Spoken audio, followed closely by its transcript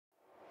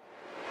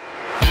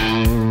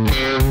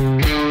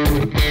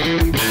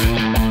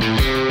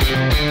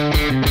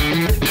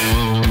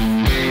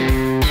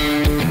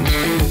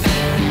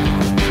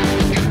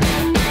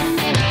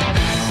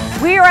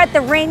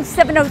Range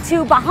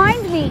 702.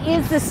 Behind me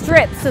is the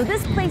Strip. So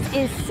this place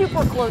is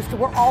super close to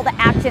where all the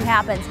action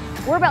happens.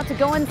 We're about to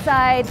go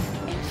inside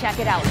and check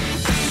it out.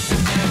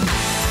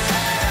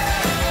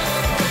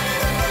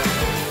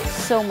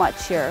 So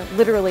much here.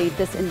 Literally,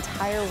 this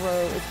entire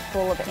row is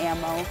full of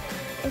ammo.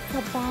 It's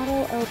a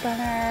bottle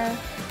opener.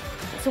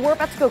 So we're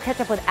about to go catch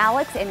up with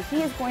Alex, and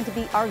he is going to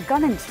be our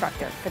gun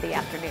instructor for the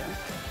afternoon.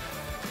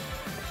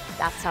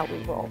 That's how we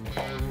roll.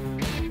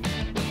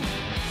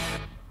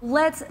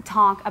 Let's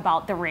talk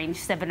about the Range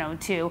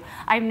 702.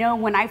 I know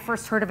when I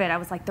first heard of it, I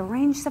was like, the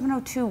Range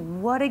 702,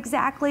 what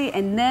exactly?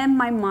 And then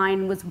my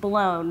mind was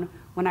blown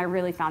when I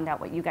really found out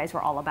what you guys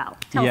were all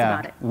about. Tell us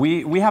about it.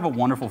 We have a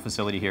wonderful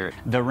facility here.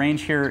 The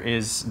range here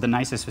is the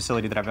nicest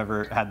facility that I've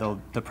ever had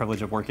the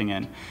privilege of working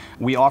in.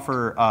 We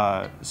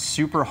offer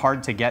super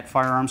hard to get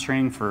firearms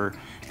training for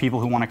people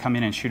who want to come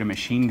in and shoot a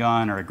machine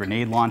gun or a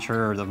grenade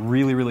launcher or the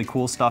really, really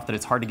cool stuff that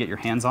it's hard to get your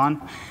hands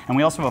on. And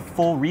we also have a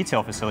full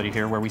retail facility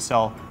here where we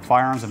sell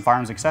firearms and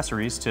firearms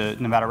accessories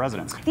to Nevada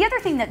residents. The other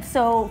thing that's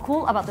so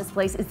cool about this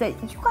place is that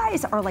you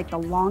guys are like the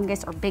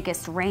longest or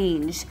biggest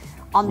range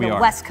on the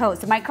West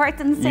Coast. Am I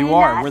correct in saying that? You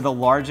are. We're the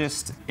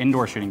largest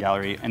indoor shooting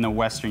gallery in the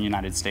Western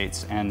United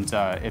States, and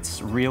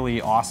it's really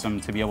awesome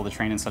to be able to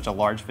train in such a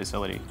large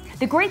facility.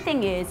 The great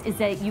thing is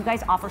that you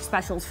guys offer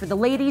specials for the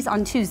ladies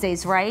on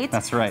Tuesdays, right?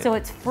 That's right. So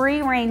it's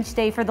free range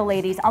day for the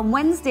ladies. On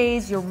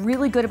Wednesdays, you're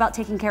really good about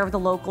taking care of the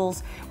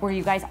locals, where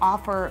you guys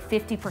offer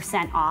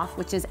 50% off,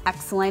 which is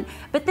excellent.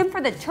 But then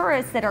for the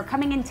tourists that are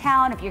coming in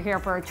town, if you're here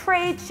for a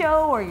trade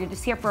show or you're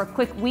just here for a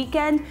quick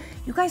weekend,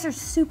 you guys are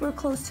super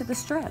close to the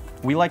Strip.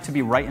 We like to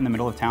be right in the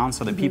middle of town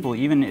so that people,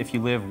 even if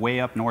you live way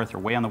up north or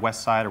way on the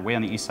west side or way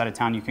on the east side of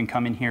town, you can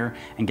come in here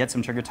and get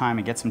some trigger time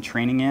and get some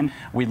training in.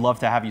 We'd love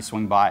to have you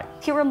swing by.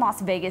 Here in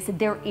Las Vegas,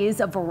 there is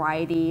a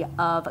variety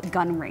of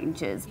gun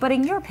ranges. But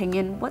in your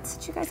opinion, what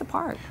sets you guys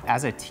apart?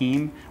 As a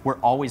team, we're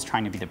always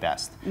trying to be the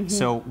best.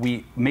 So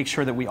we make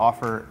sure that we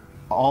offer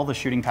all the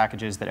shooting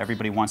packages that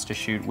everybody wants to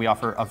shoot. We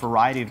offer a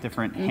variety of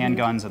different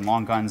handguns and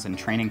long guns and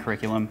training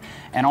curriculum,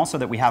 and also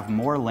that we have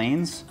more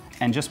lanes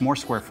and just more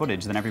square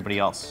footage than everybody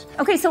else.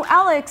 Okay, so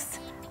Alex,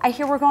 I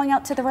hear we're going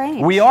out to the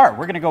range. We are.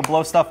 We're gonna go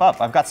blow stuff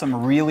up. I've got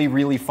some really,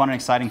 really fun and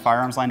exciting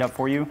firearms lined up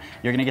for you.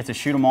 You're gonna get to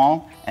shoot them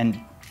all, and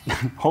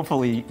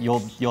hopefully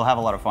you'll have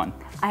a lot of fun.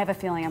 I have a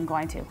feeling I'm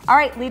going to. All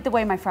right, lead the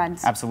way, my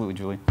friends. Absolutely,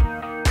 Julie.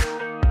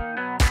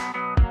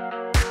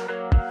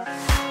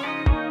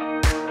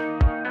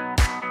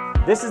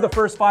 This is the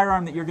first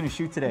firearm that you're going to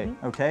shoot today,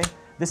 okay?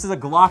 This is a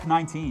Glock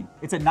 19.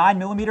 It's a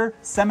 9mm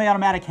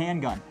semi-automatic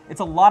handgun. It's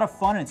a lot of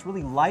fun and it's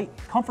really light,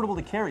 comfortable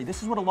to carry.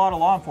 This is what a lot of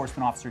law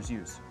enforcement officers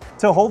use.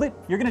 To hold it,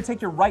 you're going to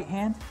take your right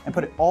hand and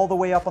put it all the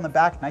way up on the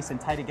back, nice and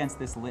tight against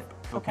this lip,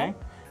 okay?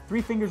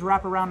 3 fingers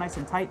wrap around nice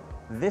and tight.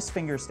 This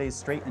finger stays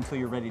straight until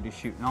you're ready to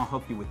shoot, and I'll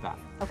help you with that.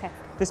 Okay.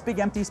 This big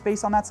empty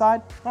space on that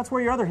side, that's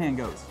where your other hand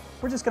goes.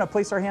 We're just going to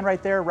place our hand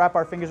right there, wrap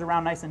our fingers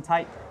around nice and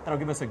tight. That'll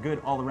give us a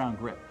good all-around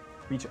grip.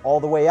 Reach all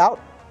the way out,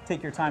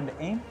 take your time to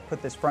aim,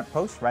 put this front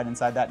post right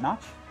inside that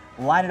notch,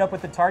 line it up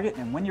with the target,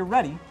 and when you're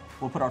ready,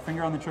 we'll put our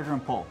finger on the trigger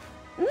and pull.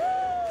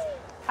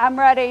 I'm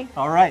ready.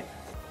 All right.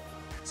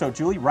 So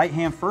Julie, right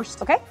hand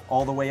first, okay,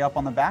 all the way up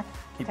on the back.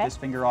 Keep this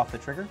finger off the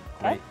trigger.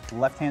 Great.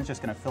 Left hand's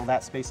just gonna fill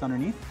that space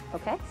underneath.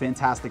 Okay.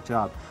 Fantastic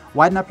job.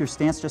 Widen up your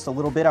stance just a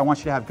little bit. I want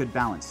you to have good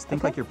balance.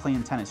 Think like you're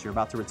playing tennis. You're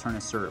about to return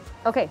a serve.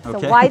 Okay,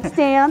 so wide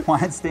stance.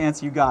 Wide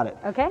stance, you got it.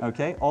 Okay.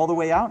 Okay, all the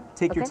way out.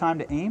 Take your time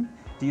to aim.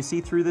 Do you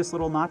see through this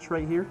little notch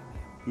right here?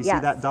 You see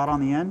that dot on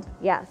the end?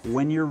 Yes.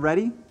 When you're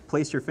ready,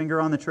 place your finger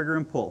on the trigger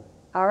and pull.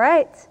 All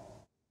right.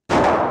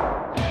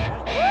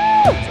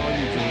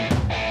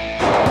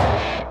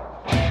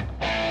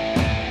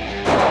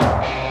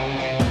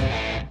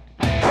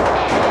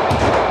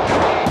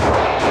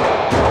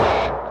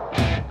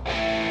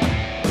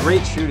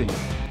 Great shooting.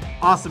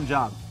 Awesome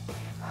job.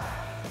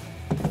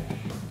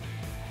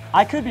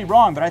 I could be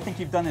wrong, but I think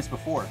you've done this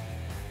before.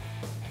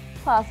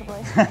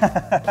 Possibly.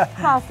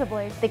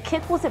 Possibly. The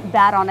kick wasn't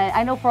bad on it.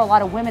 I know for a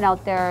lot of women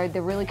out there,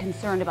 they're really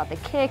concerned about the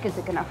kick. Is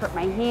it going to hurt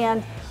my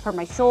hand, hurt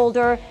my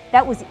shoulder?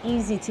 That was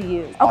easy to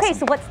use. Awesome. Okay,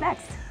 so what's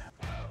next?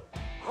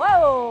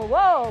 Whoa,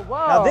 whoa,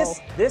 whoa. Now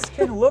this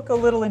can look a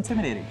little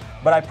intimidating,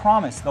 but I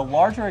promise the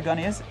larger a gun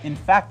is, in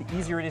fact, the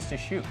easier it is to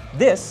shoot.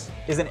 This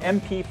is an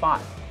MP5.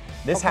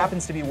 This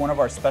happens to be one of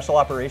our special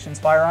operations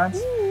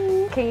firearms.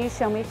 Can you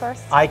show me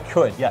first? I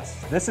could,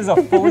 yes. This is a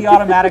fully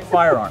automatic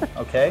firearm,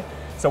 okay?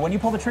 So when you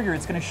pull the trigger,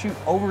 it's gonna shoot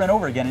over and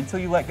over again until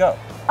you let go.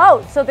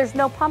 Oh, so there's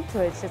no pump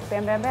to it, it's just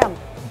bam, bam, bam.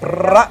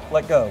 Brrrah,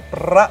 let go,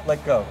 brrrah,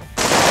 let go.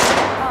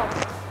 Oh,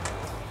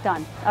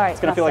 done. All right.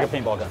 It's gonna feel like a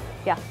paintball gun.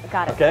 Yeah,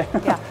 got it. Okay?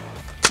 Yeah.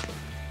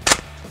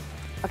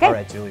 Okay. All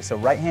right, Julie, so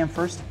right hand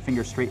first,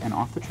 finger straight and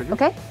off the trigger.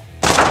 Okay.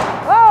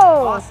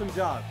 Whoa! Awesome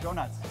job, go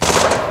nuts.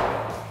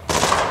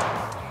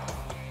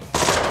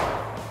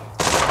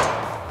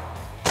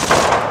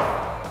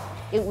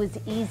 it was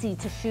easy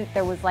to shoot.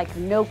 There was like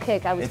no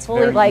kick. I was It's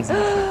fully very like easy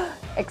to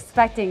shoot.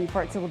 expecting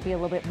for it to be a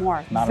little bit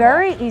more. Not at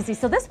Very all. easy.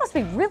 So this must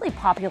be really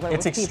popular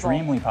with It's people.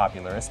 extremely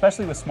popular,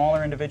 especially with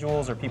smaller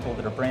individuals or people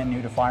that are brand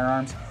new to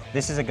firearms.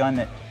 This is a gun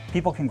that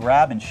people can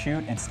grab and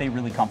shoot and stay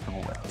really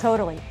comfortable with.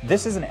 Totally.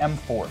 This is an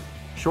M4.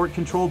 Short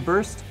controlled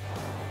burst.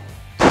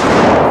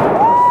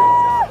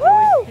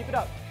 Woo! Keep it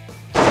up.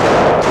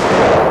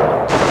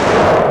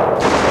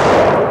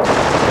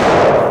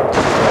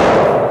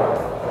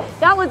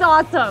 That was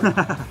awesome.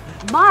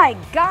 My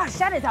gosh,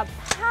 that is a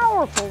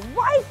powerful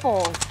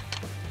rifle.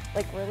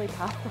 Like really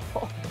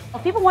powerful.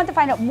 If people want to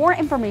find out more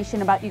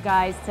information about you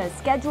guys, to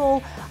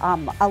schedule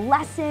a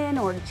lesson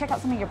or to check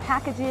out some of your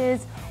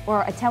packages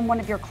or attend one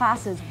of your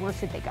classes, where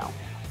should they go?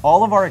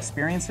 All of our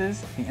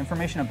experiences, the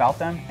information about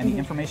them, and the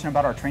information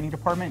about our training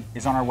department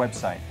is on our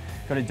website.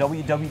 Go to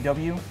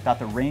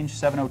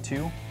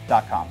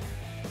www.therange702.com.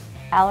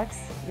 Alex,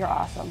 you're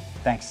awesome.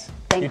 Thanks.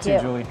 Thank you too, you.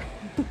 Julie.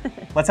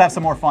 Let's have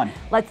some more fun.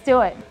 Let's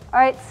do it. All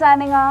right,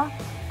 signing off.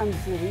 I'm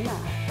Julie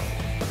Mack.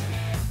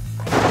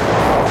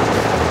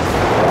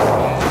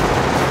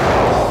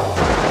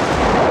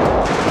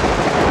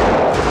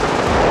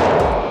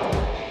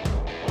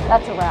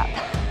 That's a wrap.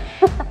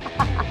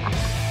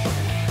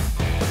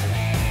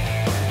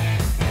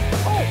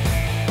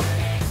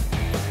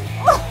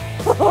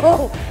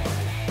 Oh.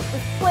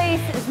 This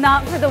place is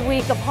not for the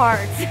weak of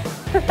heart.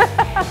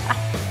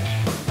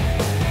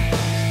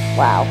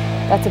 Wow,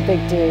 that's a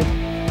big dude.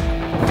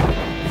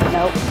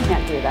 Nope,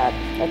 can't do that.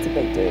 That's a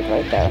big dude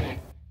right there.